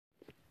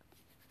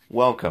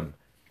Welcome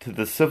to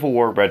the Civil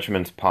War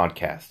Regiment's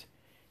podcast,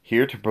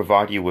 here to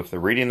provide you with the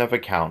reading of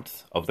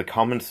accounts of the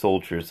common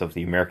soldiers of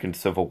the American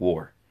Civil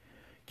War,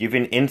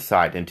 giving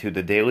insight into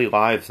the daily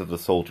lives of the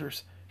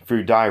soldiers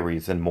through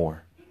diaries and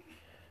more.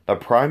 The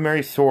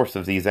primary source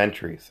of these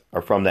entries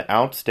are from the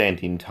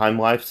outstanding Time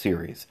Life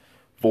series,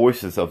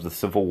 Voices of the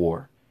Civil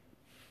War.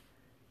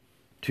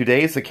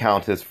 Today's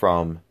account is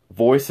from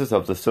Voices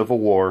of the Civil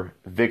War,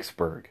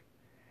 Vicksburg,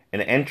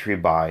 an entry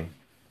by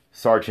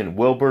Sergeant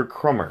Wilbur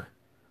Crummer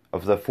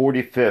of the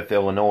 45th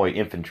Illinois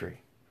Infantry.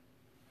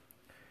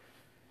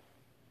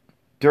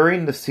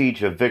 During the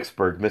siege of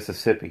Vicksburg,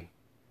 Mississippi,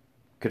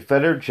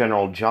 Confederate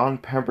General John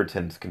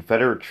Pemberton's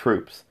Confederate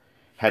troops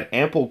had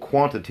ample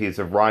quantities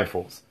of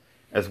rifles,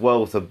 as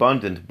well as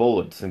abundant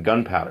bullets and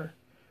gunpowder,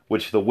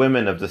 which the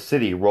women of the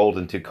city rolled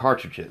into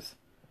cartridges.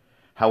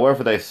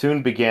 However, they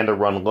soon began to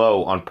run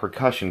low on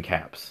percussion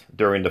caps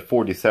during the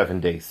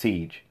 47-day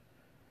siege.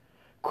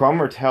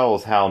 Crummer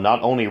tells how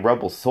not only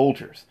rebel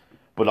soldiers,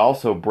 but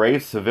also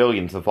brave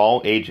civilians of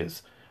all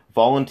ages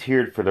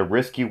volunteered for the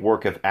risky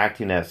work of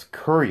acting as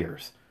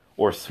couriers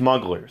or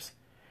smugglers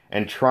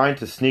and trying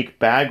to sneak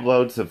bag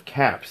loads of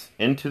caps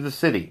into the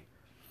city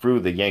through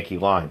the Yankee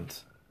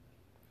lines.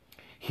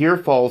 Here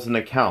falls an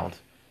account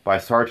by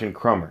Sergeant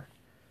Crummer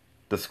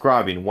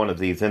describing one of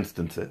these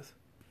instances.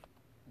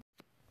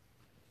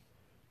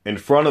 In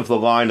front of the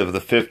line of the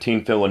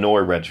 15th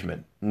Illinois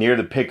Regiment, near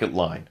the picket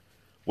line,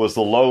 was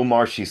the low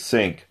marshy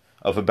sink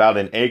of about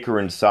an acre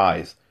in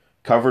size,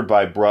 covered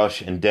by brush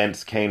and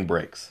dense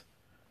canebrakes.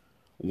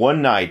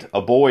 One night,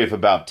 a boy of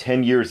about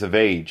 10 years of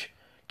age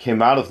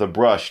came out of the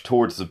brush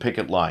towards the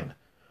picket line,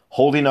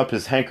 holding up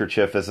his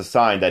handkerchief as a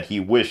sign that he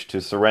wished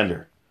to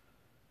surrender.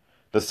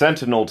 The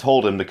sentinel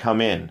told him to come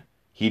in.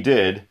 He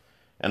did,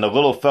 and the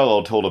little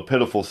fellow told a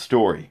pitiful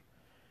story,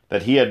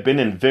 that he had been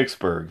in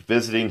Vicksburg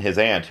visiting his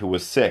aunt who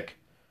was sick,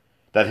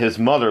 that his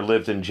mother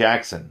lived in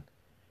Jackson,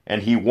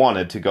 and he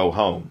wanted to go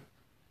home.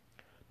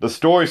 The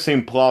story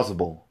seemed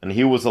plausible, and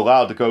he was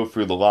allowed to go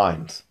through the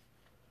lines.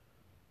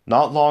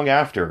 Not long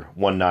after,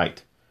 one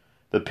night,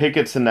 the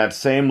pickets in that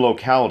same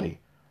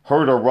locality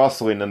heard a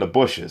rustling in the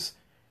bushes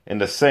in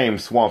the same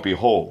swampy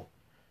hole,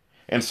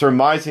 and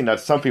surmising that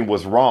something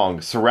was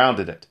wrong,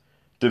 surrounded it,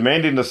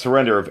 demanding the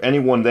surrender of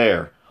anyone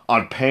there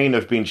on pain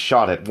of being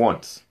shot at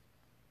once.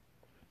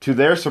 To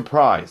their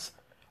surprise,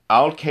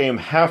 out came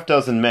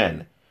half-dozen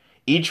men,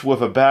 each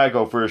with a bag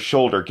over his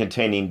shoulder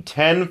containing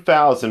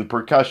 10,000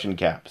 percussion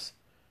caps.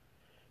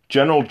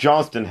 General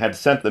Johnston had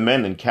sent the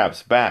men in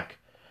caps back,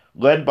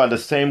 led by the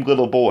same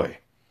little boy,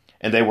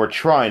 and they were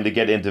trying to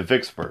get into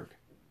Vicksburg.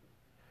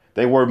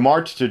 They were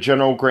marched to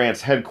General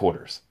Grant's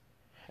headquarters,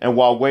 and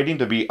while waiting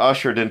to be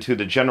ushered into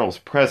the general's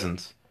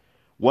presence,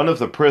 one of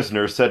the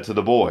prisoners said to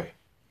the boy,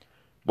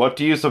 "What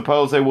do you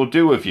suppose they will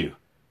do with you?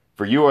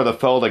 For you are the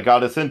fellow that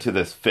got us into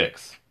this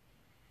fix."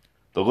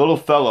 The little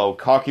fellow,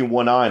 cocking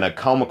one eye in a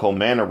comical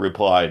manner,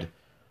 replied,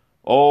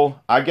 "Oh,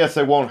 I guess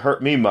they won't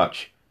hurt me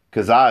much,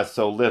 'cause I is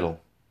so little."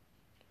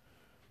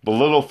 The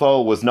little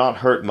fellow was not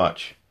hurt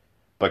much,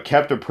 but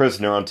kept a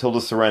prisoner until the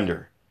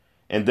surrender,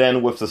 and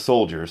then with the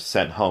soldiers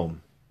sent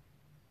home.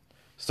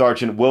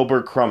 Sergeant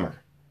Wilbur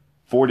Crummer,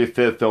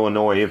 45th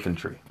Illinois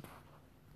Infantry.